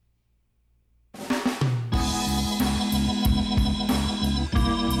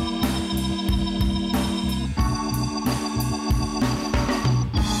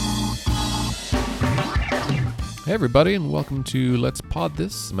Hey everybody, and welcome to Let's Pod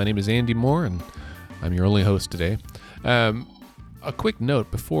This. My name is Andy Moore, and I'm your only host today. A quick note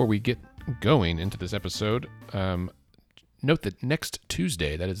before we get going into this episode. Note that next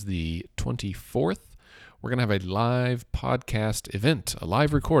Tuesday, that is the 24th, we're going to have a live podcast event, a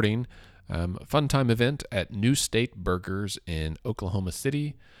live recording, fun time event at New State Burgers in Oklahoma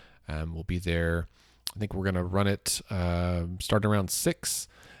City. We'll be there. I think we're going to run it starting around 6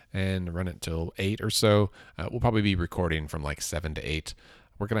 and run it till 8 or so. We'll probably be recording from like 7 to 8.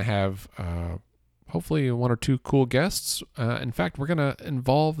 We're going to have hopefully one or two cool guests. In fact, we're going to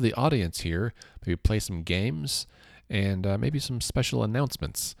involve the audience here, maybe play some games, and maybe some special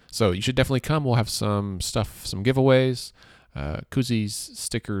announcements. So you should definitely come. We'll have some stuff, some giveaways, koozies,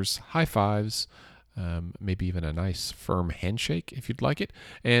 stickers, high fives, maybe even a nice firm handshake if you'd like it.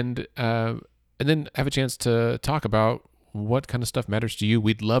 And then have a chance to talk about what kind of stuff matters to you.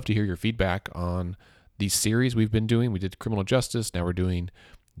 We'd love to hear your feedback on these series we've been doing. We did criminal justice. Now we're doing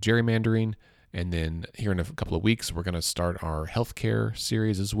gerrymandering. And then here in a couple of weeks, we're going to start our healthcare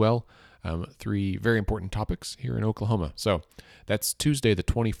series as well. 3 very important topics here in Oklahoma. So that's Tuesday the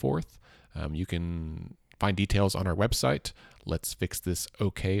 24th. You can find details on our website,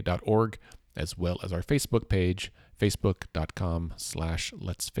 letsfixthisok.org, as well as our Facebook page,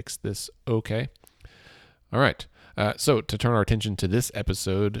 facebook.com/letsfixthisok. All right. So to turn our attention to this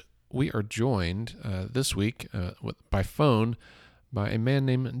episode, we are joined this week by phone by a man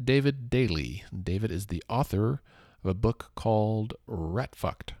named David Daly. David is the author of a book called Rat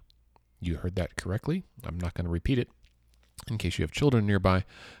Fucked. You heard that correctly. I'm not going to repeat it in case you have children nearby.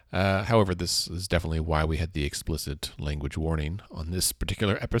 However, this is definitely why we had the explicit language warning on this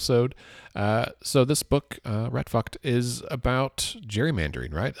particular episode. So this book, Rat Fucked, is about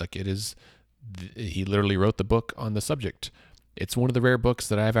gerrymandering, right? Like it is. He literally wrote the book on the subject. It's one of the rare books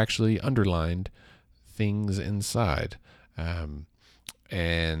that I've actually underlined things inside.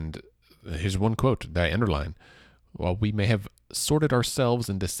 And here's one quote that I underline. While we may have sorted ourselves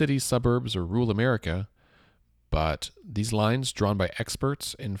into cities, suburbs, or rural America, but these lines drawn by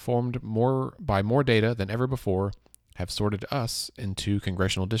experts informed by more data than ever before have sorted us into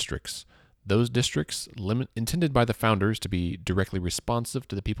congressional districts. Those districts, intended by the founders to be directly responsive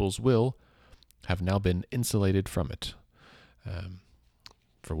to the people's will, have now been insulated from it.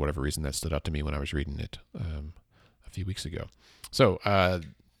 For whatever reason, that stood out to me when I was reading it a few weeks ago. So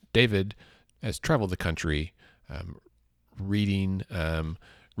David has traveled the country reading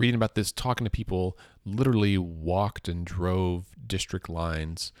about this, talking to people, literally walked and drove district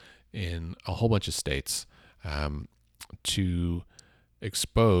lines in a whole bunch of states to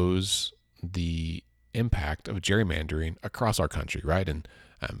expose the impact of gerrymandering across our country, right? And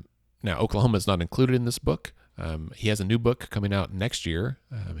now, Oklahoma is not included in this book. He has a new book coming out next year.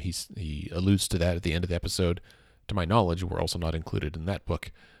 He alludes to that at the end of the episode. To my knowledge, we're also not included in that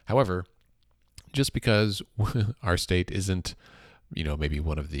book. However, just because our state isn't, maybe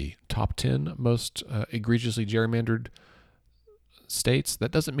one of the top 10 most egregiously gerrymandered states, that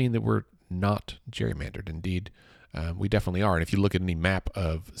doesn't mean that we're not gerrymandered. Indeed, we definitely are. And if you look at any map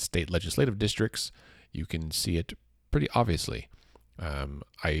of state legislative districts, you can see it pretty obviously.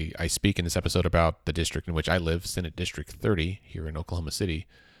 I speak in this episode about the district in which I live, Senate District 30 here in Oklahoma City,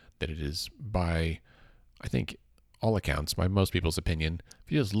 that it is by, I think, all accounts, by most people's opinion,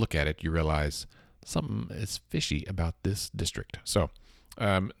 if you just look at it, you realize something is fishy about this district. So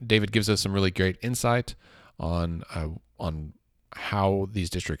David gives us some really great insight on how these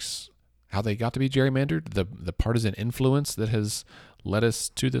districts, how they got to be gerrymandered, the partisan influence that has led us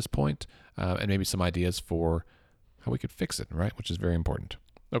to this point, and maybe some ideas for how we could fix it, right? Which is very important.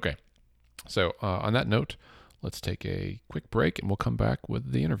 Okay, so on that note, let's take a quick break and we'll come back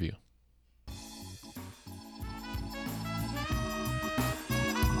with the interview.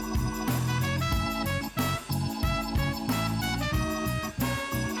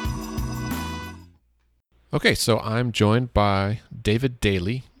 Okay, so I'm joined by David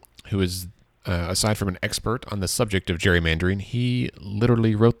Daly, who is, aside from an expert on the subject of gerrymandering, he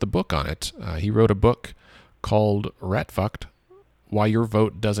literally wrote the book on it. He wrote a book called Rat Fucked, Why Your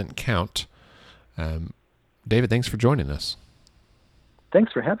Vote Doesn't Count. David, thanks for joining us.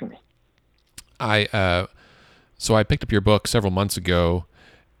 Thanks for having me. So I picked up your book several months ago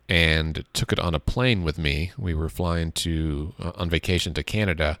and took it on a plane with me. We were flying on vacation to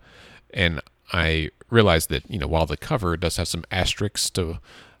Canada, and I realized that, while the cover does have some asterisks to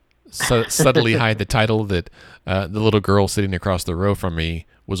subtly hide the title, that the little girl sitting across the row from me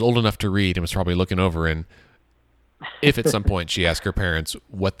was old enough to read and was probably looking over, and if at some point she asked her parents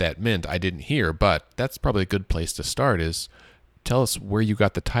what that meant, I didn't hear, but that's probably a good place to start, is tell us where you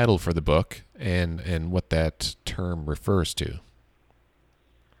got the title for the book and what that term refers to.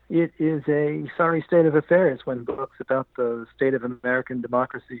 It is a sorry state of affairs when books about the state of American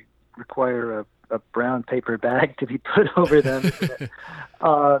democracy require a brown paper bag to be put over them.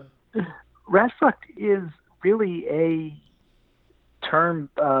 Rat fucked is really a term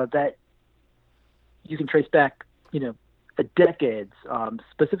that you can trace back, decades,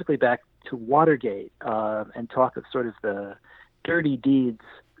 specifically back to Watergate, and talk of sort of the dirty deeds,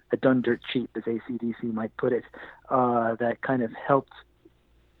 done dirt cheap, as AC/DC might put it, that kind of helped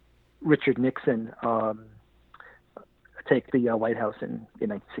Richard Nixon take the White House in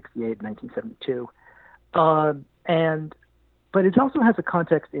 1968, 1972. But it also has a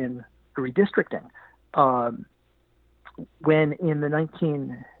context in redistricting. When in the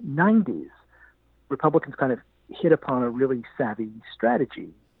 1990s, Republicans kind of hit upon a really savvy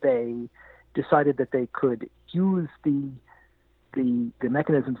strategy. They decided that they could use the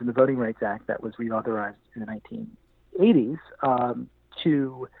mechanisms in the Voting Rights Act that was reauthorized in the 1980s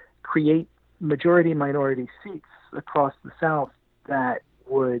to create majority-minority seats across the South that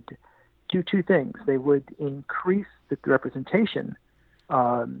would do two things. They would increase the representation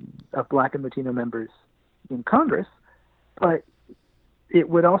of Black and Latino members in Congress, but it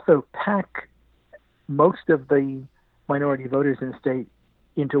would also pack most of the minority voters in the state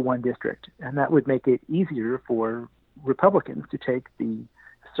into one district, and that would make it easier for Republicans to take the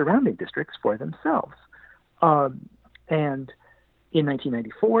surrounding districts for themselves. And in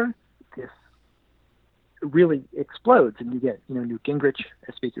 1994, this really explodes, and you get Newt Gingrich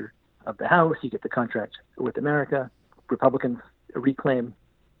as Speaker of the House. You get the contract with America. Republicans reclaim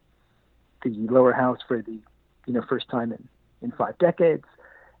the lower house for the first time in 5 decades.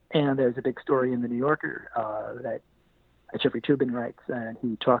 And there's a big story in the New Yorker that Jeffrey Toobin writes, and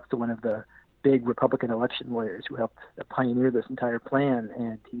he talks to one of the big Republican election lawyers who helped pioneer this entire plan,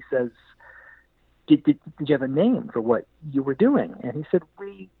 and he says, did you have a name for what you were doing? And he said,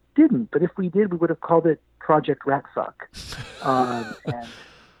 we didn't, but if we did, we would have called it Project Ratfuck. And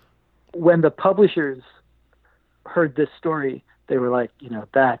when the publishers heard this story, they were like,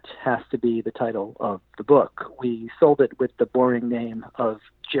 that has to be the title of the book. We sold it with the boring name of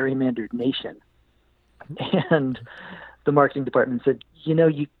Gerrymandered Nation. And the marketing department said,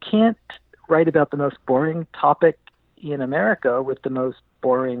 you can't write about the most boring topic in America with the most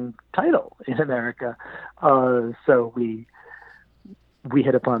boring title in America. So we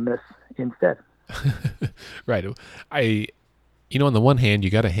hit upon this instead. Right. On the one hand, you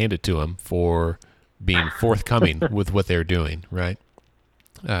got to hand it to them for being forthcoming with what they're doing, right?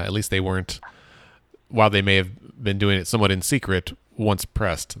 At least they weren't, while they may have been doing it somewhat in secret, once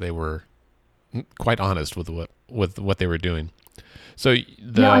pressed, they were quite honest with what they were doing. So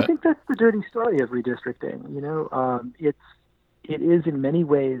I think that's the dirty story of redistricting. It is in many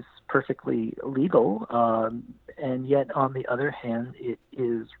ways perfectly legal, and yet on the other hand, it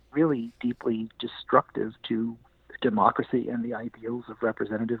is really deeply destructive to democracy and the ideals of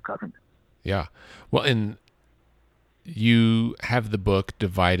representative government. Yeah. Well, and you have the book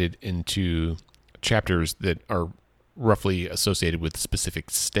divided into chapters that are roughly associated with specific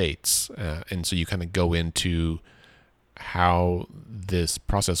states. And so you kind of go into how this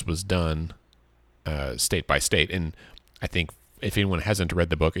process was done state by state. And I think if anyone hasn't read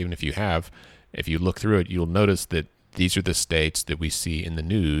the book, even if you have, if you look through it, you'll notice that these are the states that we see in the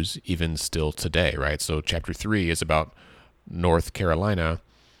news even still today, right? So chapter 3 is about North Carolina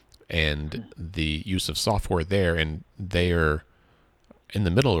and the use of software there, and they are in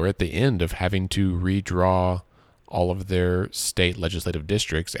the middle or at the end of having to redraw all of their state legislative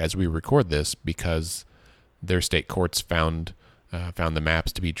districts as we record this because their state courts found the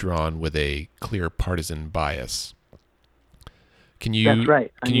maps to be drawn with a clear partisan bias. Can you That's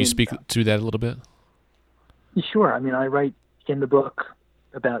right. Can you speak to that a little bit? Sure. I write in the book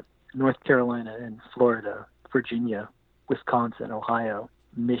about North Carolina and Florida, Virginia, Wisconsin, Ohio,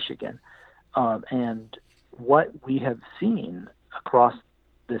 Michigan, and what we have seen across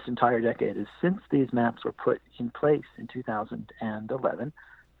this entire decade is since these maps were put in place in 2011,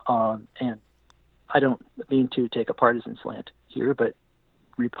 and I don't mean to take a partisan slant here, but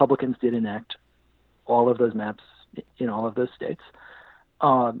Republicans did enact all of those maps in all of those states.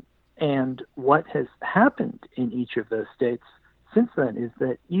 And what has happened in each of those states since then is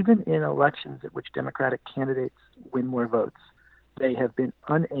that even in elections at which Democratic candidates win more votes, they have been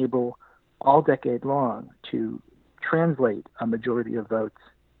unable all decade long to translate a majority of votes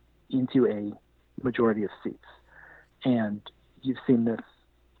into a majority of seats. And you've seen this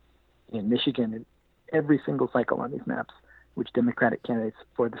in Michigan in every single cycle on these maps, which Democratic candidates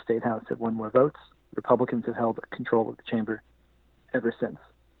for the state house have won more votes. Republicans have held control of the chamber. ever since.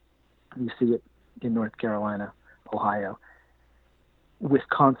 You see it in North Carolina, Ohio,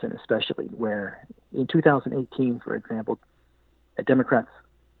 Wisconsin especially, where in 2018, for example, Democrats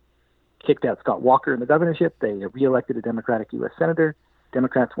kicked out Scott Walker in the governorship. They reelected a Democratic U.S. senator.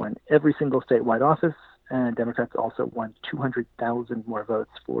 Democrats won every single statewide office, and Democrats also won 200,000 more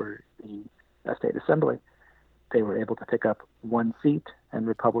votes for the state assembly. They were able to pick up one seat, and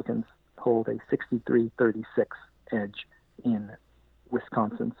Republicans hold a 63-36 edge in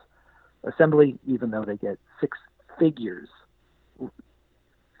Wisconsin's assembly, even though they get six figures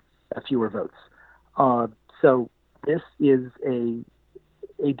fewer votes. So this is a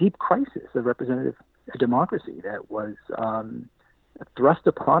deep crisis of representative democracy that was thrust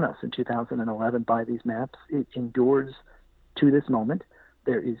upon us in 2011 by these maps. It endures to this moment.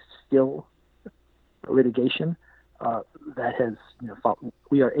 There is still litigation that has,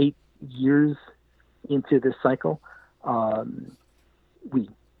 we are 8 years into this cycle. We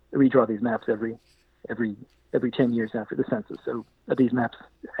redraw these maps every 10 years after the census. So these maps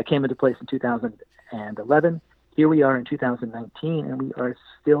came into place in 2011. Here we are in 2019, and we are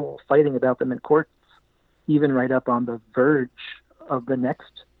still fighting about them in courts, even right up on the verge of the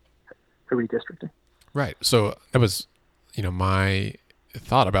next redistricting. Right. So that was, my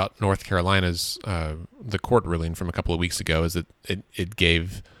thought about North Carolina's the court ruling from a couple of weeks ago is that it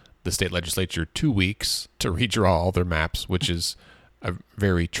gave the state legislature 2 weeks to redraw all their maps, which is a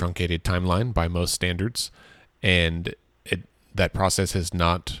very truncated timeline by most standards, and that process has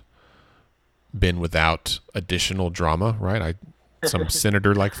not been without additional drama, right? Some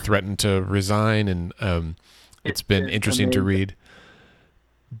senator threatened to resign, and it's been interesting to read.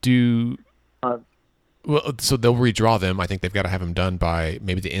 So they'll redraw them. I think they've got to have them done by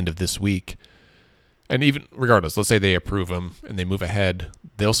maybe the end of this week. And even regardless, let's say they approve them and they move ahead,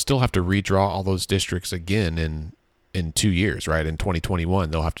 they'll still have to redraw all those districts again in 2 years, right? In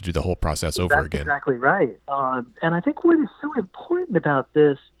 2021, they'll have to do the whole process over again. That's exactly right. And I think what is so important about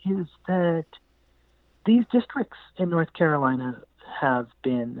this is that these districts in North Carolina have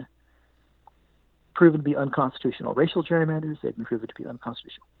been proven to be unconstitutional. Racial gerrymanders, they've been proven to be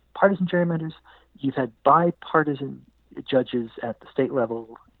unconstitutional. Partisan gerrymanders, you've had bipartisan judges at the state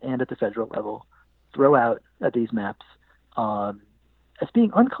level and at the federal level throw out these maps as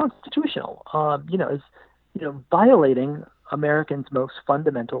being unconstitutional, violating Americans' most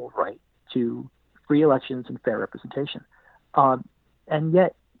fundamental right to free elections and fair representation. And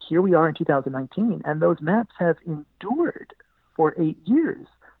yet, here we are in 2019, and those maps have endured for 8 years.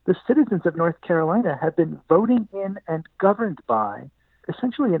 The citizens of North Carolina have been voting in and governed by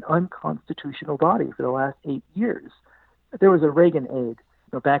essentially an unconstitutional body for the last 8 years. There was a Reagan aide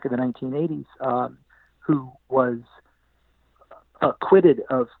back in the 1980s who was acquitted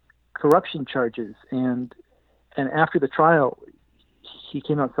of corruption charges, and after the trial, he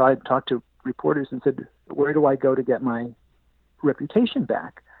came outside and talked to reporters and said, "Where do I go to get my reputation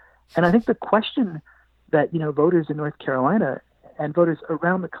back?" And I think the question that voters in North Carolina and voters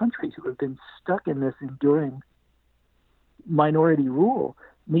around the country who have been stuck in this enduring minority rule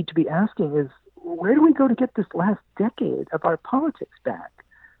need to be asking is, where do we go to get this last decade of our politics back?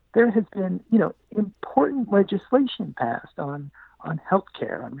 There has been, important legislation passed on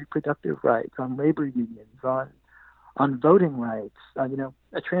healthcare, on reproductive rights, on labor unions, on voting rights,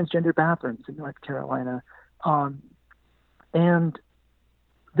 transgender bathrooms in North Carolina, and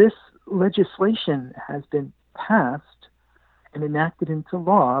this legislation has been passed and enacted into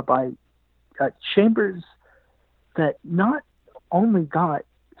law by chambers that not only got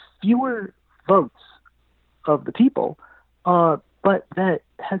fewer votes of the people, but that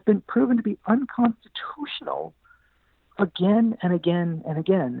has been proven to be unconstitutional again and again and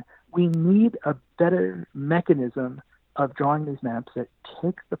again. We need a better mechanism of drawing these maps that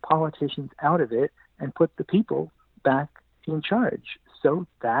take the politicians out of it and put the people back in charge so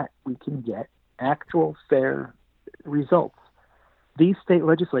that we can get actual fair results. These state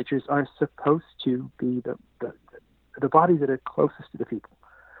legislatures are supposed to be the bodies that are closest to the people.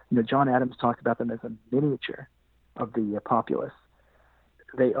 John Adams talked about them as a miniature of the populace.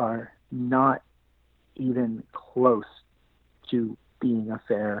 They are not even close to being a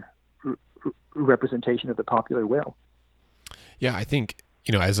fair representation of the popular will. Yeah, I think,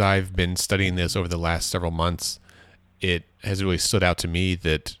 as I've been studying this over the last several months, it has really stood out to me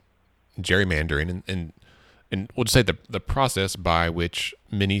that gerrymandering and we'll just say the process by which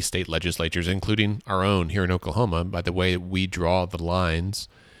many state legislatures, including our own here in Oklahoma, by the way we draw the lines,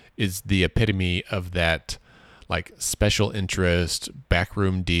 is the epitome of that special interest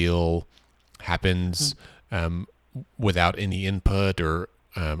backroom deal happens without any input or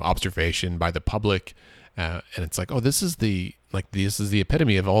observation by the public, and it's this is the like this is the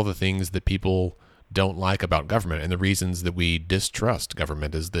epitome of all the things that people don't like about government, and the reasons that we distrust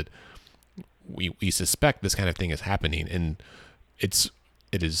government is that we suspect this kind of thing is happening, and it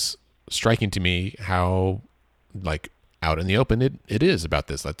is striking to me how like out in the open it is about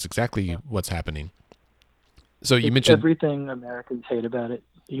this. That's exactly what's happening. So you It's mentioned, everything Americans hate about it.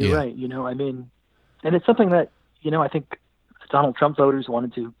 You're yeah, right. I mean, and it's something that, I think Donald Trump voters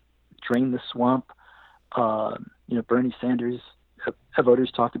wanted to drain the swamp. Bernie Sanders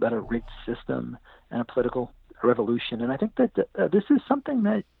voters talked about a rigged system and a political revolution. And I think that this is something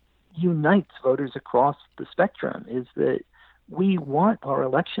that unites voters across the spectrum, is that we want our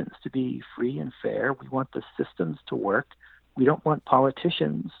elections to be free and fair. We want the systems to work. We don't want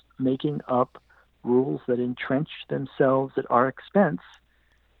politicians making up rules that entrench themselves at our expense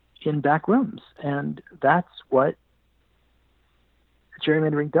in back rooms. And that's what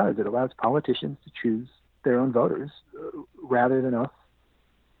gerrymandering does. It allows politicians to choose their own voters rather than us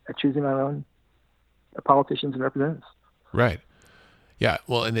choosing our own politicians and representatives. right. Yeah,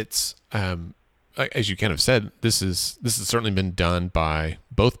 well, and it's as you kind of said, this has certainly been done by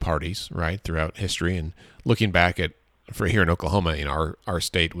both parties, right, throughout history. And looking back at for here in Oklahoma, our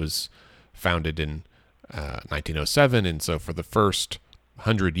state was founded in 1907, and so for the first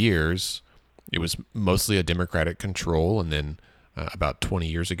 100 years, it was mostly a Democratic control, and then about 20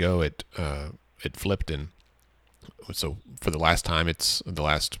 years ago, it flipped, and so for the last time, it's the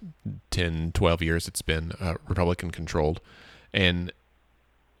last 10, 12 years, it's been Republican controlled, and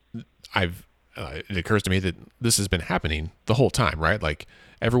it occurs to me that this has been happening the whole time, right? Like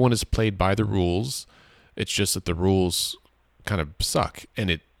everyone has played by the rules. It's just that the rules kind of suck, and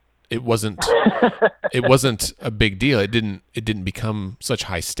it wasn't it wasn't a big deal. It didn't become such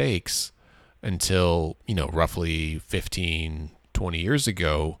high stakes until roughly 15, 20 years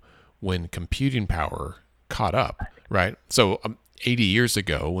ago when computing power caught up, right? So 80 years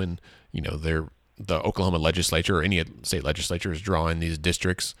ago when the Oklahoma legislature or any state legislature is drawing these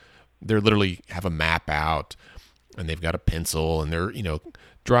districts, they literally have a map out and they've got a pencil and they're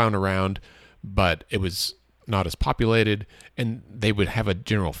drawing around, but it was not as populated, and they would have a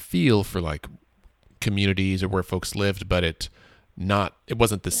general feel for like communities or where folks lived, but it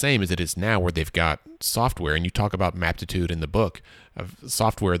wasn't the same as it is now, where they've got software, and you talk about Maptitude in the book, of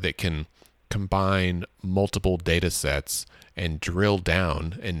software that can combine multiple data sets and drill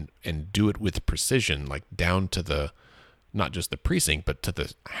down and do it with precision, like down to the not just the precinct, but to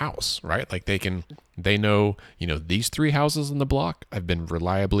the house, right? Like they know, these three houses in the block have been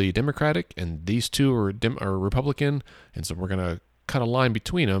reliably Democratic, and these two are Republican, and so we're gonna cut a line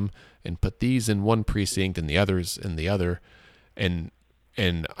between them and put these in one precinct and the others in the other, and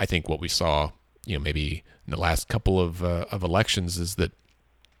I think what we saw, maybe in the last couple of elections, is that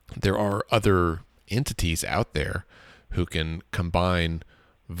there are other entities out there who can combine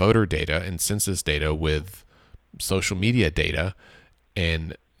voter data and census data with social media data,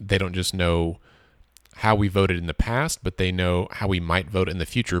 and they don't just know how we voted in the past, but they know how we might vote in the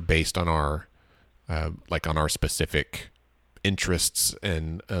future based on our on our specific interests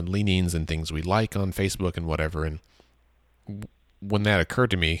and leanings and things we like on Facebook and whatever. And when that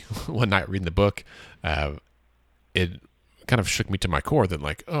occurred to me one night reading the book, it kind of shook me to my core that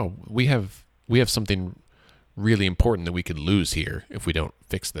like, oh, we have something really important that we could lose here if we don't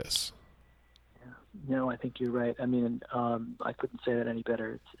fix this. No, I think you're right. I mean, I couldn't say that any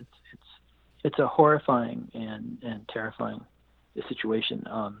better. It's a horrifying and terrifying situation.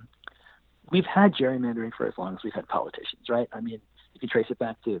 We've had gerrymandering for as long as we've had politicians, right? I mean, you can trace it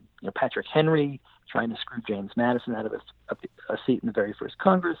back to Patrick Henry trying to screw James Madison out of a seat in the very first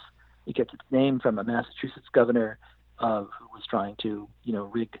Congress. It gets its name from a Massachusetts governor who was trying to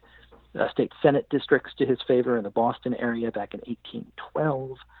rig state Senate districts to his favor in the Boston area back in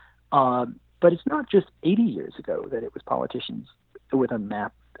 1812. But it's not just 80 years ago that it was politicians with a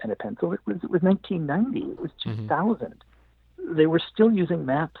map and a pencil. It was 1990. It was 2000. They were still using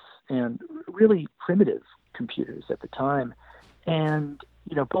maps and really primitive computers at the time. And,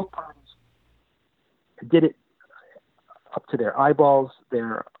 both parties did it up to their eyeballs.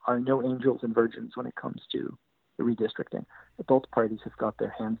 There are no angels and virgins when it comes to the redistricting. Both parties have got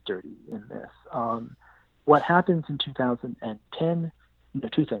their hands dirty in this. What happens in 2010?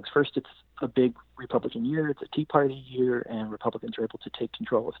 Two things. First, it's a big Republican year. It's a Tea Party year, and Republicans are able to take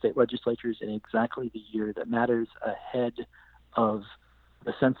control of state legislatures in exactly the year that matters, ahead of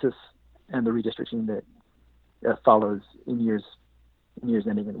the census and the redistricting that follows in years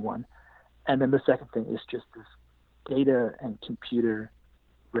ending in one. And then the second thing is just this data and computer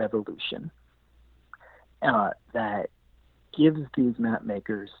revolution that gives these map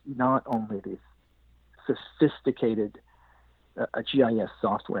makers not only these sophisticated GIS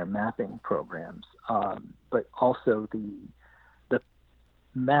software mapping programs, but also the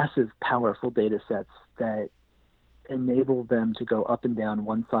massive, powerful data sets that enable them to go up and down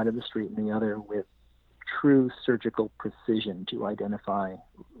one side of the street and the other with true surgical precision to identify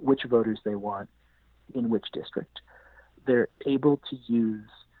which voters they want in which district. They're able to use,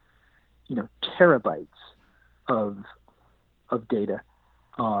 terabytes of data.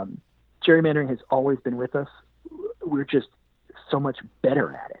 Gerrymandering has always been with us. We're just so much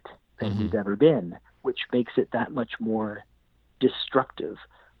better at it than we've ever been, which makes it that much more destructive.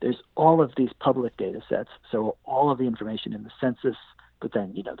 There's all of these public data sets, so all of the information in the census, but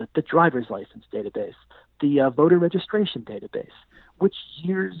then, the driver's license database, the voter registration database. Which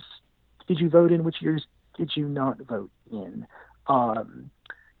years did you vote in? Which years did you not vote in?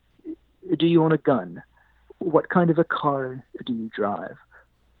 Do you own a gun? What kind of a car do you drive?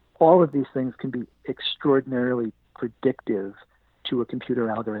 All of these things can be extraordinarily predictive to a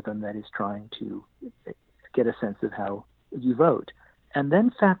computer algorithm that is trying to get a sense of how you vote. And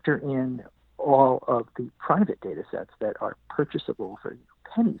then factor in all of the private data sets that are purchasable for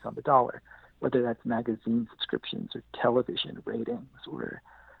pennies on the dollar, whether that's magazine subscriptions or television ratings or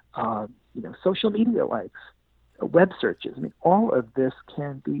social media likes, web searches. I mean, all of this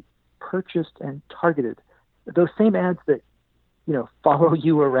can be purchased and targeted. Those same ads that follow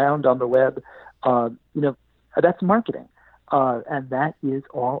you around on the web, that's marketing. And that is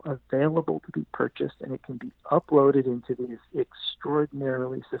all available to be purchased, and it can be uploaded into these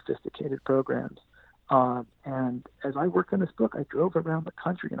extraordinarily sophisticated programs. And as I worked on this book, I drove around the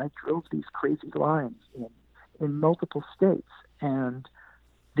country, and I drove these crazy lines in multiple states. And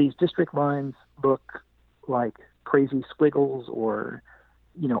these district lines look like crazy squiggles or,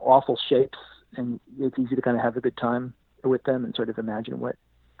 awful shapes, and it's easy to kind of have a good time with them and sort of imagine what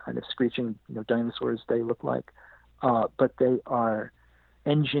kind of screeching, dinosaurs they look like. But they are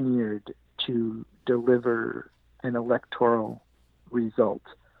engineered to deliver an electoral result.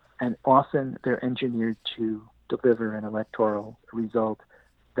 And often they're engineered to deliver an electoral result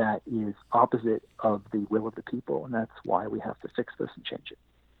that is opposite of the will of the people. And that's why we have to fix this and change it.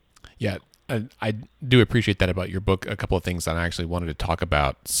 Yeah, I do appreciate that about your book. A couple of things that I actually wanted to talk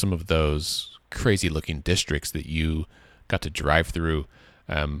about, some of those crazy looking districts that you got to drive through.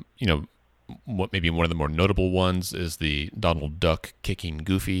 What maybe one of the more notable ones is the Donald Duck kicking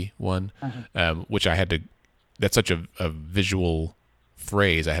Goofy one, which I had to. That's such a visual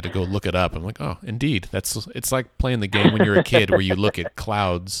phrase. I had to go look it up. I'm like, oh, indeed, it's like playing the game when you're a kid where you look at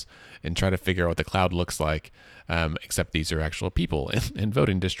clouds and try to figure out what the cloud looks like. Except these are actual people in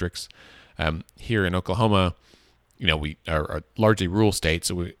voting districts. Here in Oklahoma, we are a largely rural state,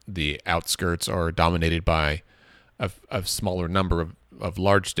 so the outskirts are dominated by a smaller number of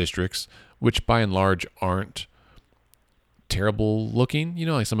large districts, which by and large aren't terrible looking.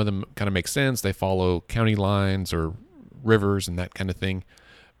 Like some of them kind of make sense. They follow county lines or rivers and that kind of thing.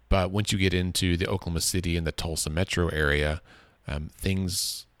 But once you get into the Oklahoma City and the Tulsa metro area,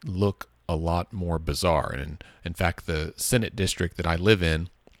 things look a lot more bizarre. And in fact, the Senate district that I live in,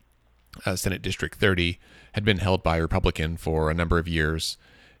 Senate District 30, had been held by a Republican for a number of years.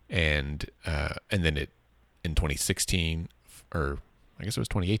 And then in 2016, or I guess it was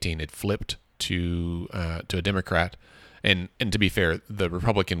 2018, it flipped to a Democrat. And to be fair, the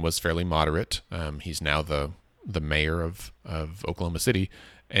Republican was fairly moderate. He's now the mayor of Oklahoma City,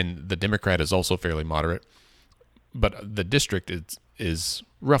 and the Democrat is also fairly moderate. But the district is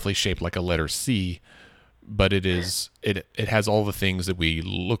roughly shaped like a letter C, but it has all the things that we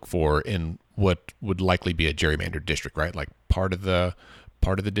look for in what would likely be a gerrymandered district, right? Like part of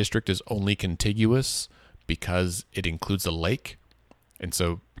the district is only contiguous because it includes a lake. And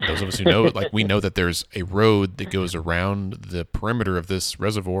so those of us who know, like we know that there's a road that goes around the perimeter of this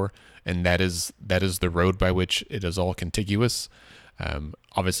reservoir, and that is the road by which it is all contiguous.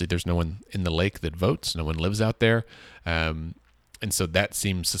 Obviously, there's no one in the lake that votes. No one lives out there. And so that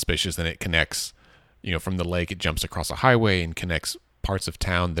seems suspicious. And it connects, from the lake, it jumps across a highway and connects parts of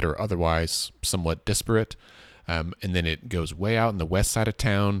town that are otherwise somewhat disparate. And then it goes way out in the west side of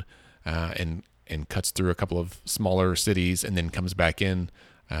town and cuts through a couple of smaller cities and then comes back in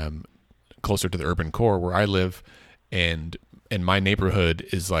closer to the urban core where I live. And my neighborhood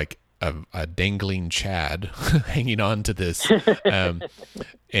is like a dangling Chad hanging on to this. And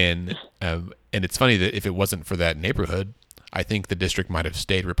it's funny that if it wasn't for that neighborhood, I think the district might have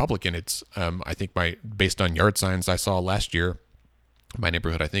stayed Republican. It's I think based on yard signs I saw last year, my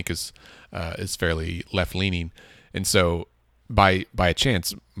neighborhood I think is fairly left leaning. And so by a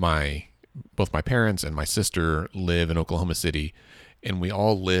chance, both my parents and my sister live in Oklahoma City, and we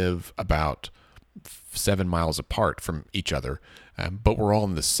all live about 7 miles apart from each other, but we're all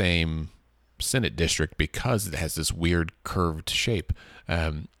in the same Senate district because it has this weird curved shape.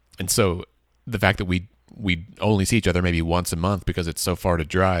 And so the fact that we only see each other maybe once a month because it's so far to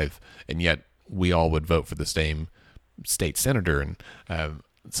drive, and yet we all would vote for the same state senator, and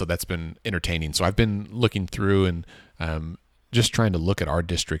so that's been entertaining. So I've been looking through and just trying to look at our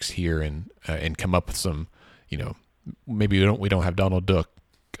districts here and come up with some, maybe we don't have Donald Duck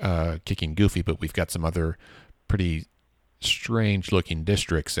kicking Goofy, but we've got some other pretty strange looking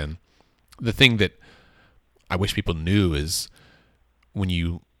districts. And the thing that I wish people knew is when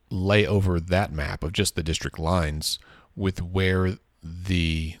you lay over that map of just the district lines with where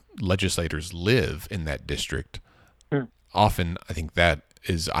the legislators live in that district, often I think that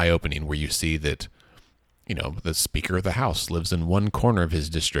is eye-opening, where you see that, the Speaker of the House lives in one corner of his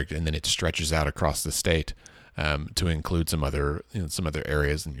district, and then it stretches out across the state to include some other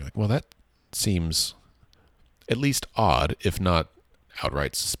areas, and you're like, well, that seems at least odd, if not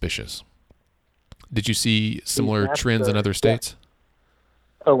outright suspicious. Did you see similar trends in other states? Yeah.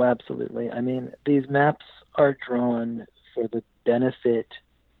 Oh, absolutely. I mean, these maps are drawn for the benefit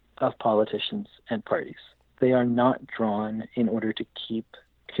of politicians and parties. They are not drawn in order to keep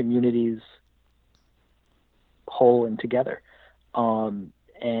communities whole and together. And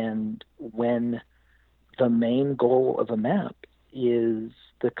when the main goal of a map is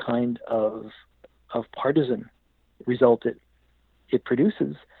the kind of partisan result it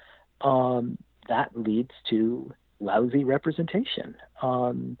produces, that leads to lousy representation.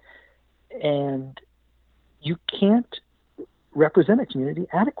 And you can't represent a community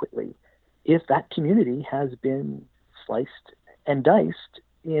adequately if that community has been sliced and diced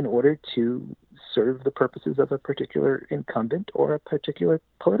in order to serve the purposes of a particular incumbent or a particular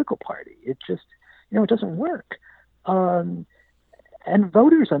political party. It just, it doesn't work. And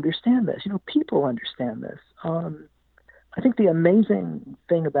voters understand this. People understand this. I think the amazing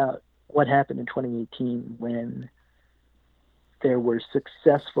thing about what happened in 2018 when there were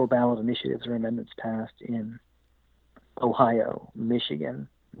successful ballot initiatives or amendments passed in Ohio, Michigan,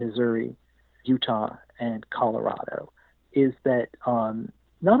 Missouri, Utah, and Colorado is that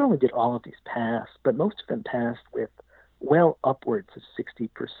not only did all of these pass, but most of them passed with well upwards of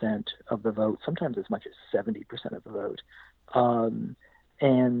 60% of the vote, sometimes as much as 70% of the vote.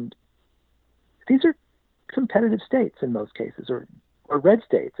 And these are competitive states in most cases, or red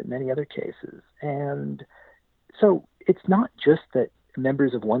states in many other cases. And so it's not just that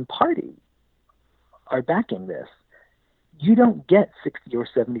members of one party are backing this. You don't get 60 or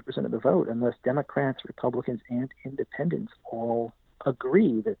 70% of the vote unless Democrats, Republicans, and independents all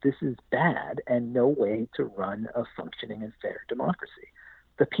agree that this is bad and no way to run a functioning and fair democracy.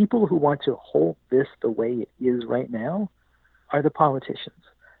 The people who want to hold this the way it is right now are the politicians.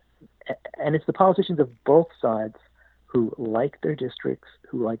 And it's the politicians of both sides who like their districts,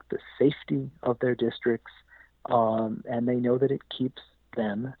 who like the safety of their districts, and they know that it keeps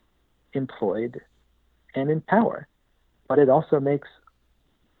them employed and in power. But it also makes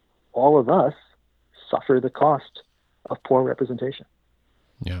all of us suffer the cost of poor representation.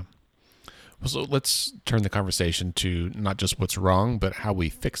 Yeah. Well, so let's turn the conversation to not just what's wrong, but how we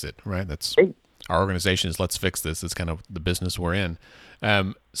fix it, right? That's our organization is Let's Fix This. It's kind of the business we're in.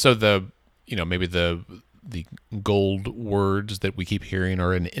 So maybe the gold words that we keep hearing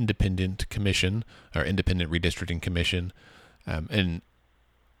are an independent commission or independent redistricting commission. And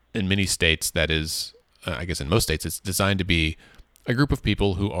in many states, that is, I guess in most states, it's designed to be a group of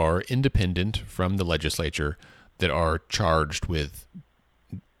people who are independent from the legislature that are charged with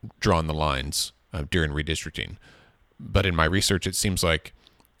drawing the lines during redistricting. But in my research, it seems like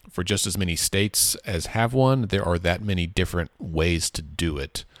for just as many states as have one, there are that many different ways to do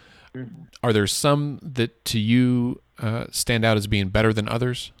it. Mm-hmm. Are there some that to you stand out as being better than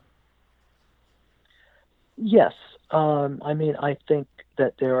others? Yes. I think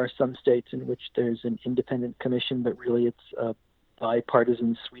that there are some states in which there's an independent commission, but really it's a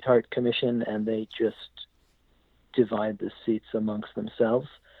bipartisan sweetheart commission, and they just divide the seats amongst themselves.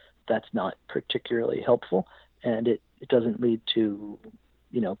 That's not particularly helpful, and it doesn't lead to,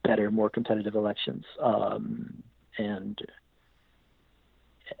 better, more competitive elections, and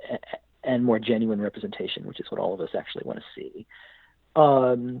more genuine representation, which is what all of us actually want to see.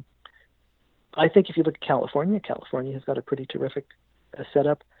 I think if you look at California has got a pretty terrific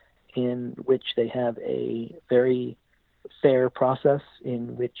setup in which they have a very fair process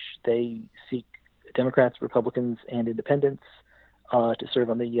in which they seek Democrats, Republicans, and independents to serve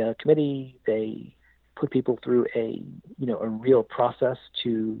on the committee. They put people through a real process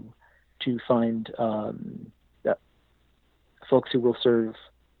to find folks who will serve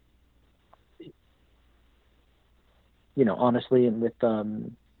honestly and with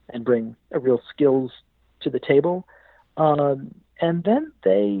and bring real skills to the table. And then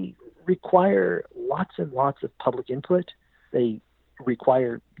they require lots and lots of public input. They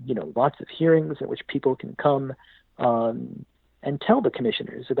require, lots of hearings at which people can come and tell the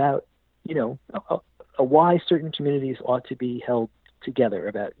commissioners about, why certain communities ought to be held together,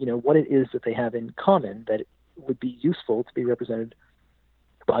 about, what it is that they have in common that it would be useful to be represented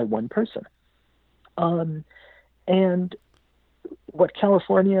by one person. And what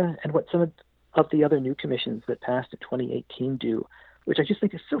California and what some of the other new commissions that passed in 2018 do, which I just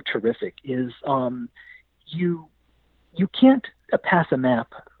think is so terrific, is you can't pass a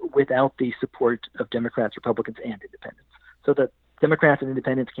map without the support of Democrats, Republicans, and Independents. So the Democrats and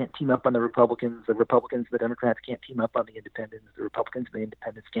Independents can't team up on the Republicans and the Democrats can't team up on the Independents, the Republicans and the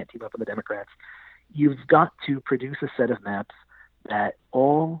Independents can't team up on the Democrats. You've got to produce a set of maps that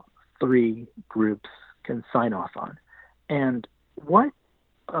all three groups can sign off on. And what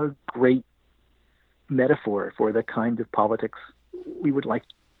a great metaphor for the kind of politics we would like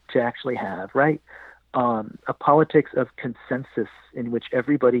to actually have, right? A politics of consensus in which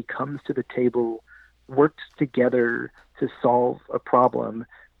everybody comes to the table, works together to solve a problem,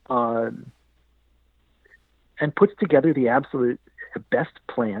 and puts together the absolute best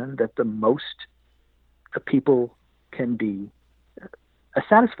plan that the most people can be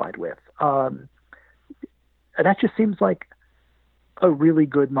satisfied with. That just seems like a really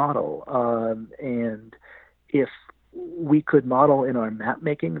good model. And if we could model in our map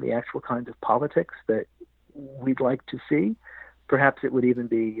making the actual kinds of politics that we'd like to see, perhaps it would even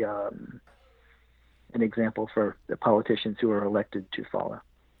be an example for the politicians who are elected to follow.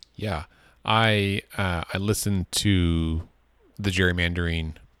 Yeah, I listened to the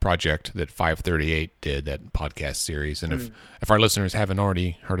Gerrymandering Project that 538 did, that podcast series, and if our listeners haven't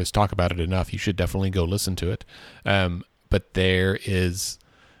already heard us talk about it enough, you should definitely go listen to it. But there is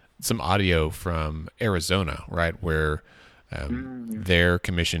some audio from Arizona, right, where their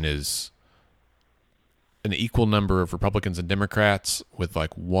commission is an equal number of Republicans and Democrats with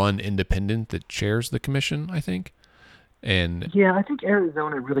like one independent that chairs the commission, I think. And yeah, I think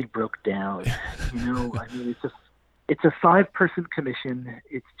Arizona really broke down. I mean, it's a 5-person commission.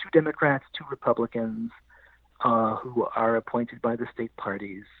 It's 2 Democrats, 2 Republicans who are appointed by the state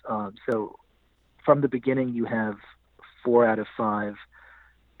parties. So from the beginning, you have 4 out of 5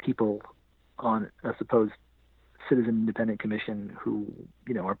 people on a supposed citizen independent commission who,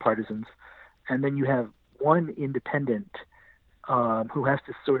 are partisans. And then you have 1 independent who has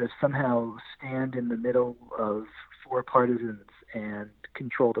to sort of somehow stand in the middle of 4 partisans and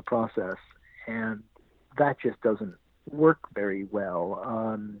control the process. And that just doesn't work very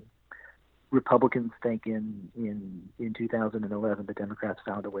well. Republicans think in 2011 the Democrats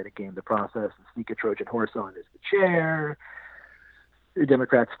found a way to game the process and sneak a Trojan horse on as the chair. The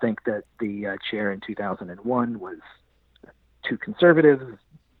Democrats think that the chair in 2001 was too conservative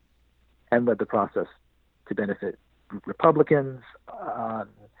and led the process to benefit Republicans.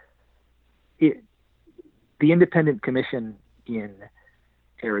 The independent commission in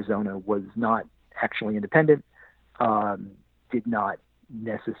Arizona was not actually independent, did not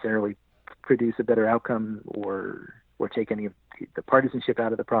necessarily produce a better outcome or take any of the partisanship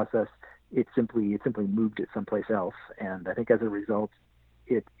out of the process. It simply moved it someplace else. And I think as a result,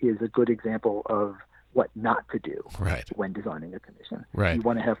 it is a good example of what not to do when designing a commission. Right. You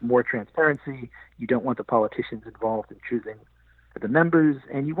want to have more transparency. You don't want the politicians involved in choosing the members,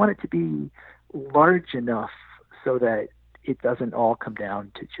 and you want it to be large enough so that it doesn't all come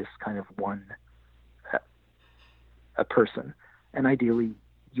down to just kind of one a person. And ideally,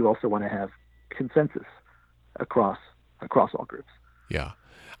 you also want to have consensus across all groups. Yeah,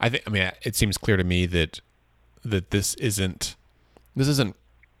 I mean, it seems clear to me that this isn't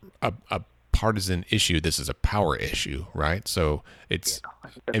a partisan issue. This is a power issue, right? So it's,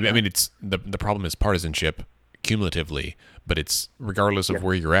 I mean, it's the problem is partisanship cumulatively, but it's regardless of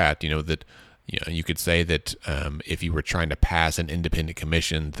where you're at. That you could say that if you were trying to pass an independent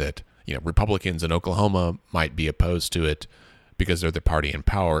commission, that Republicans in Oklahoma might be opposed to it because they're the party in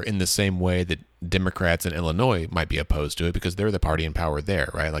power, in the same way that Democrats in Illinois might be opposed to it because they're the party in power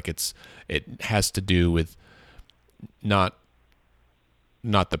there, right? Like it has to do with not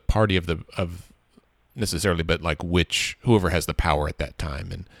the party of necessarily, but like whoever has the power at that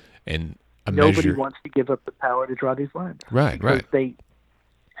time, and nobody wants to give up the power to draw these lines, right?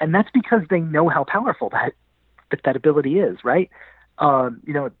 And that's because they know how powerful that ability is, right?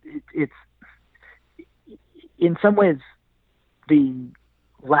 It's in some ways the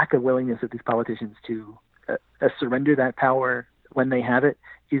lack of willingness of these politicians to surrender that power when they have it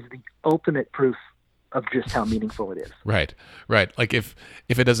is the ultimate proof of just how meaningful it is. Right. Right. Like if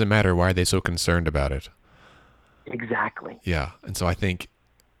it doesn't matter, why are they so concerned about it? Exactly. Yeah. And so I think,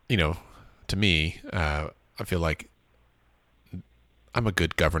 to me, I feel like I'm a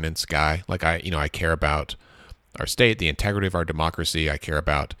good governance guy. Like I care about our state, the integrity of our democracy. I care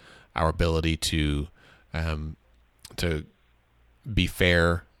about our ability um, to be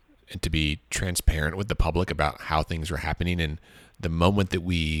fair and to be transparent with the public about how things are happening. And the moment that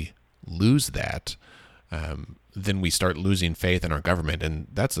we lose that, then we start losing faith in our government, and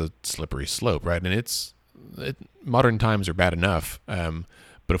that's a slippery slope, right? And modern times are bad enough,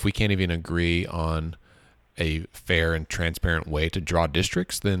 but if we can't even agree on a fair and transparent way to draw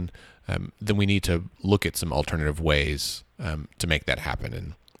districts, then we need to look at some alternative ways to make that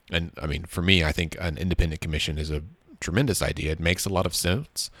happen. And I mean, for me, I think an independent commission is a tremendous idea. It makes a lot of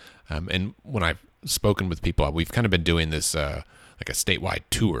sense. And when I've spoken with people, we've kind of been doing this like a statewide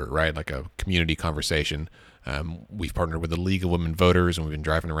tour, right? Like a community conversation. We've partnered with the League of Women Voters, and we've been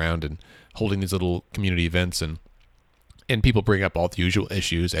driving around and holding these little community events, and people bring up all the usual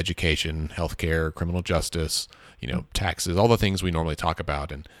issues: education, healthcare, criminal justice, taxes, all the things we normally talk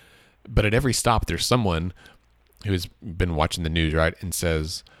about. But at every stop, there's someone who's been watching the news, right, and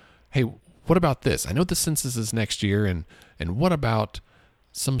says, "Hey, what about this? I know the census is next year, and what about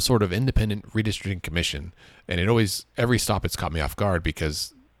some sort of independent redistricting commission?" And every stop, it's caught me off guard,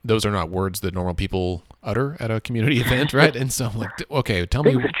 because those are not words that normal people utter at a community event, right? And so I'm like, okay, tell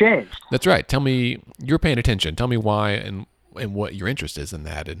me. Things have changed. That's right. Tell me you're paying attention. Tell me why and what your interest is in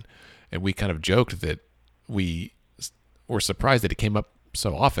that. And we kind of joked that we were surprised that it came up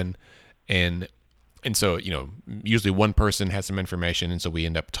so often. And so, usually one person has some information, and so we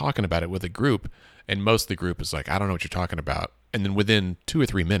end up talking about it with a group, and most of the group is like, I don't know what you're talking about. And then within 2 or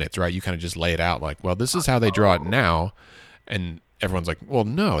 3 minutes, right, you kind of just lay it out like, well, this is how they draw it now. And everyone's like, well,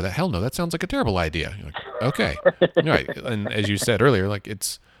 no, hell no, that sounds like a terrible idea. You're like, okay. Right. And as you said earlier, like,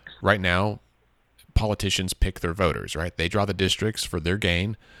 it's right now, politicians pick their voters, right? They draw the districts for their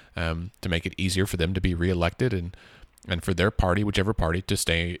gain, to make it easier for them to be reelected, and for their party, whichever party, to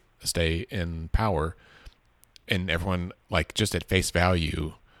stay in power. And everyone, like, just at face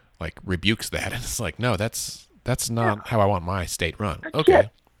value, like, rebukes that. And it's like, no, that's not how I want my state run. Okay. Yeah.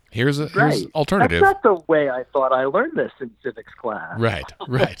 Here's alternative. That's not the way I thought I learned this in civics class. Right.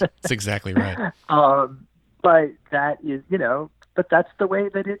 That's exactly right. But that is, but that's the way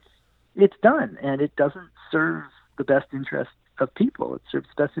that it's done, and it doesn't serve the best interests of people. It serves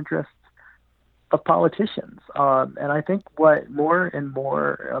the best interests of politicians. And I think what more and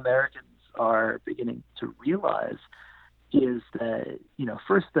more Americans are beginning to realize is that,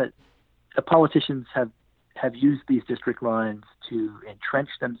 first, that the politicians have used these district lines to entrench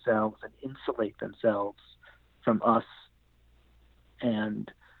themselves and insulate themselves from us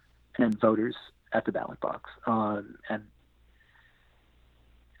and voters at the ballot box. And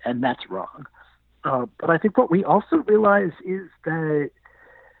that's wrong. But I think what we also realize is that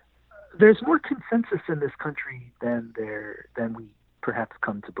there's more consensus in this country than we perhaps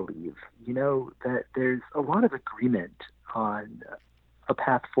come to believe. That there's a lot of agreement on a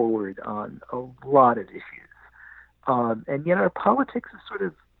path forward on a lot of issues. And yet our politics is sort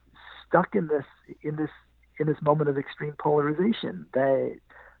of stuck in this moment of extreme polarization that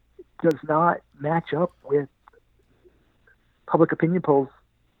does not match up with public opinion polls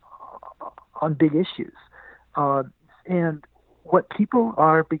on big issues. And what people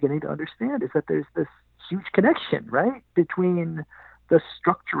are beginning to understand is that there's this huge connection, right, between the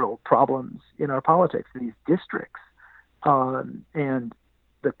structural problems in our politics, these districts, and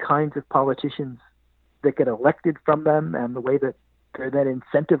the kinds of politicians that get elected from them, and the way that they're then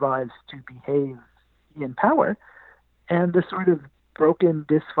incentivized to behave in power, and the sort of broken,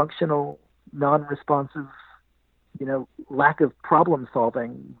 dysfunctional, non-responsive, lack of problem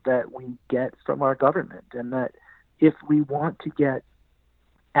solving that we get from our government. And that if we want to get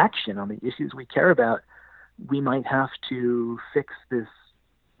action on the issues we care about, we might have to fix this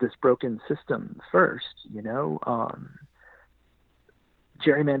broken system first.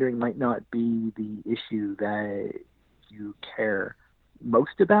 Gerrymandering might not be the issue that you care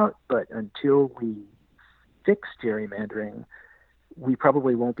most about, but until we fix gerrymandering, we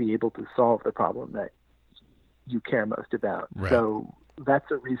probably won't be able to solve the problem that you care most about. Right. So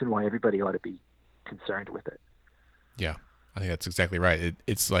that's a reason why everybody ought to be concerned with it. Yeah, I think that's exactly right.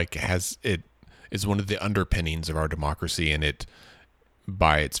 It's like it is one of the underpinnings of our democracy, and it,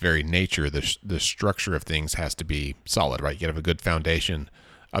 by its very nature, the structure of things has to be solid, right? You got to have a good foundation.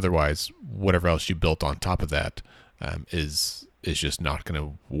 Otherwise, whatever else you built on top of that is just not going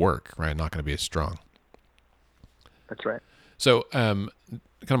to work, right? Not going to be as strong. That's right. So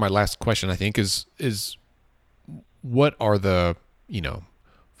kind of my last question, I think, is what are the,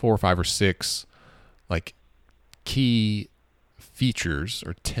 4 or 5 or 6 like key features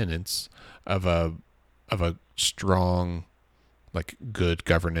or tenets of a strong, like, good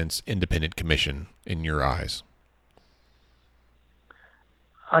governance independent commission in your eyes?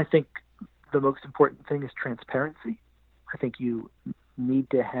 I think the most important thing is transparency. I think you need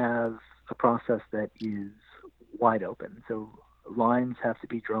to have a process that is wide open. So lines have to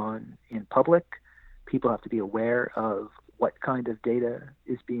be drawn in public. People have to be aware of what kind of data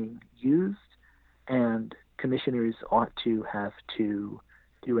is being used, and commissioners ought to have to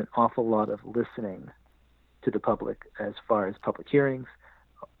do an awful lot of listening to the public as far as public hearings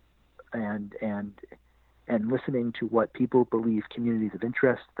and listening to what people believe communities of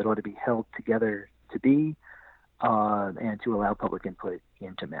interest that ought to be held together to be, and to allow public input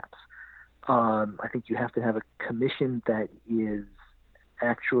into maps. I think you have to have a commission that is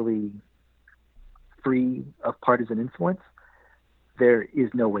actually free of partisan influence. There is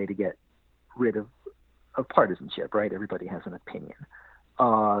no way to get rid of partisanship, right? Everybody has an opinion.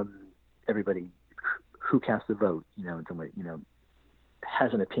 Everybody who casts a vote, in some way,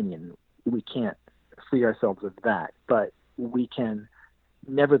 has an opinion. We can't free ourselves of that, but we can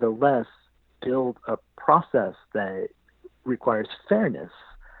nevertheless build a process that requires fairness.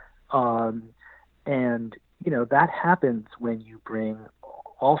 And, that happens when you bring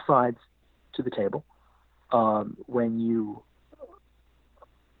all sides to the table, when you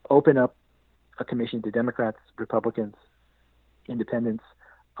open up a commission to Democrats, Republicans, independents,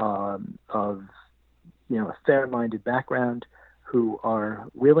 of, a fair-minded background who are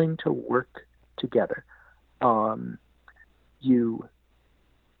willing to work together. You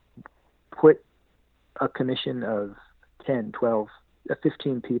put a commission of 10, 12,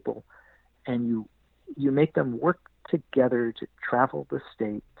 15 people, and you make them work together to travel the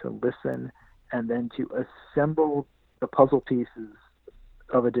state, to listen, and then to assemble the puzzle pieces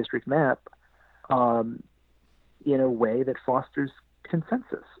of a district map in a way that fosters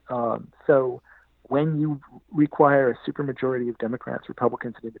consensus. So when you require a supermajority of Democrats,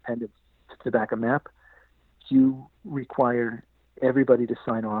 Republicans, and independents to back a map, you require everybody to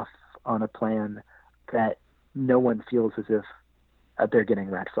sign off on a plan that no one feels as if they're getting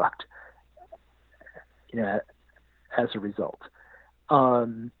rat fucked, as a result.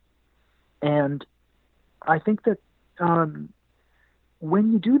 And I think that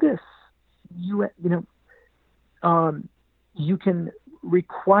when you do this, you can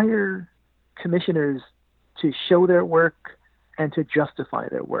require commissioners to show their work and to justify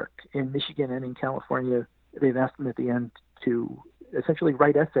their work. In Michigan and in California, they've asked them at the end to essentially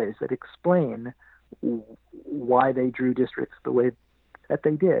write essays that explain why they drew districts the way that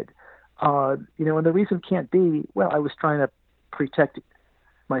they did. And the reason can't be, well, I was trying to protect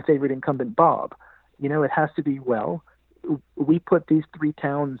my favorite incumbent, Bob. It has to be, well, we put these 3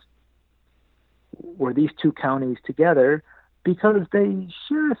 towns or these 2 counties together because they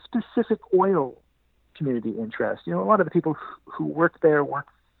share a specific oil community interest. A lot of the people who work there work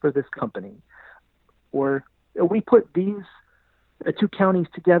for this company. Or we put these 2 counties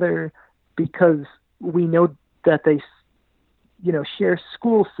together because we know that they, share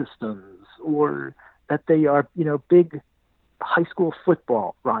school systems, or that they are, big high school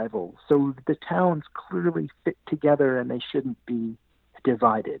football rivals. So the towns clearly fit together and they shouldn't be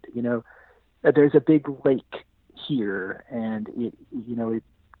divided. There's a big lake here, and it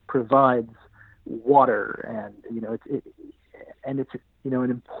provides water, and it's an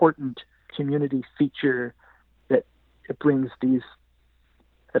important community feature that it brings these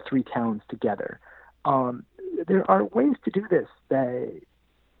 3 towns together. There are ways to do this that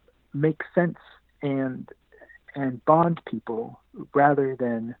make sense and bond people rather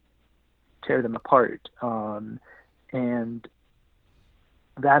than tear them apart. And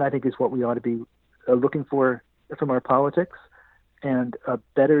that, I think, is what we ought to be looking for from our politics. And a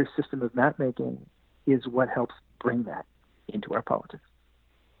better system of map making is what helps bring that into our politics.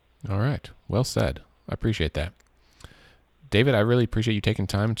 All right. Well said. I appreciate that. David, I really appreciate you taking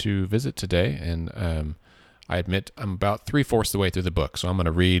time to visit today. And I admit I'm about 3/4 the way through the book. So I'm going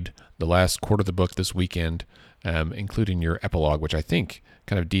to read the last quarter of the book this weekend, including your epilogue, which I think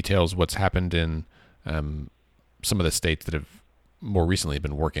kind of details what's happened in some of the states that have more recently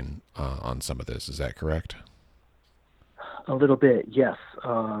been working on some of this. Is that correct? A little bit, yes.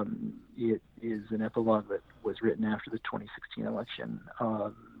 It is an epilogue that was written after the 2016 election.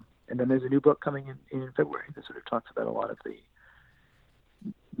 And then there's a new book coming in February that sort of talks about a lot of the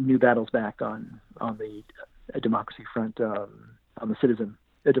new battles back on the democracy front, on the citizen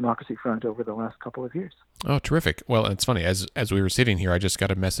a democracy front over the last couple of years. Oh, terrific. Well, it's funny. As we were sitting here, I just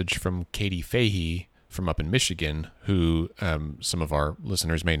got a message from Katie Fahey from up in Michigan, who some of our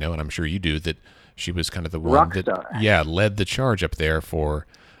listeners may know, and I'm sure you do, that she was kind of the one that led the charge up there for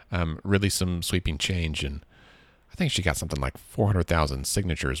really some sweeping change. And I think she got something like 400,000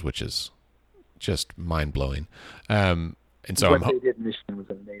 signatures, which is just mind-blowing. And so what they did in Michigan was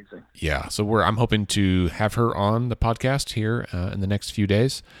amazing. Yeah, so I'm hoping to have her on the podcast here in the next few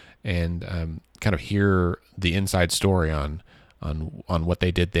days, and kind of hear the inside story on what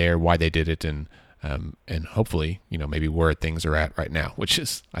they did there, why they did it, and hopefully, maybe where things are at right now. Which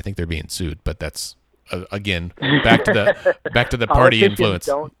is, I think they're being sued, but that's again back to the party influence.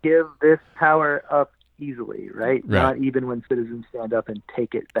 Don't give this power up easily, right? Not even when citizens stand up and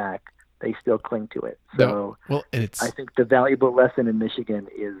take it back. They still cling to it. So I think the valuable lesson in Michigan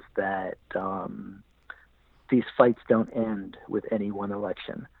is that these fights don't end with any one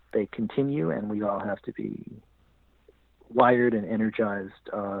election. They continue, and we all have to be wired and energized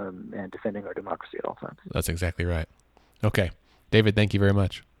and defending our democracy at all times. That's exactly right. Okay. David, thank you very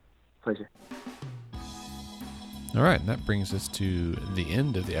much. Pleasure. All right. And that brings us to the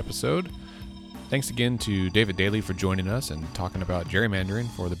end of the episode. Thanks again to David Daley for joining us and talking about gerrymandering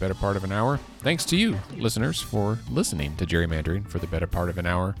for the better part of an hour. Thanks to you, listeners, for listening to Gerrymandering for the better part of an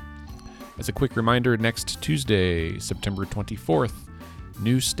hour. As a quick reminder, next Tuesday, September 24th,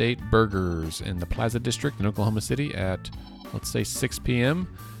 New State Burgers in the Plaza District in Oklahoma City at, let's say, 6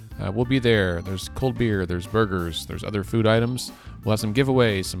 p.m. We'll be there. There's cold beer, there's burgers, there's other food items. We'll have some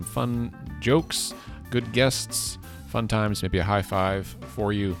giveaways, some fun jokes, good guests, fun times, maybe a high five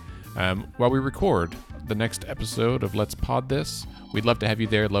for you. While we record the next episode of Let's Pod This, we'd love to have you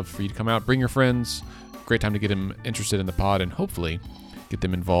there. Love for you to come out, bring your friends. Great time to get them interested in the pod and hopefully get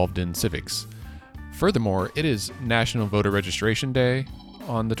them involved in civics. Furthermore, it is National Voter Registration Day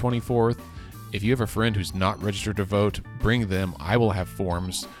on the 24th. If you have a friend who's not registered to vote, bring them. I will have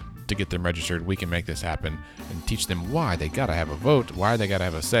forms to get them registered. We can make this happen and teach them why they got to have a vote, why they got to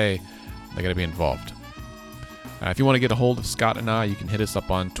have a say. They got to be involved. If you want to get a hold of Scott and I, you can hit us up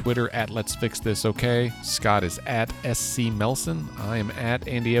on Twitter at Let's Fix This OK. Scott is at SC Melson. I am at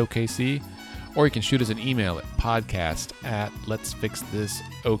Andy OKC. Or you can shoot us an email at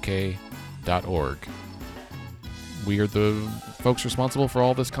podcast@letsfixthisok.org. We are the folks responsible for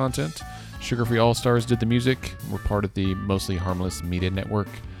all this content. Sugar Free All-Stars did the music. We're part of the Mostly Harmless Media Network.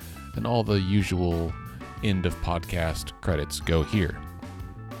 And all the usual end of podcast credits go here.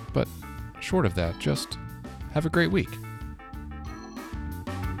 But short of that, just have a great week.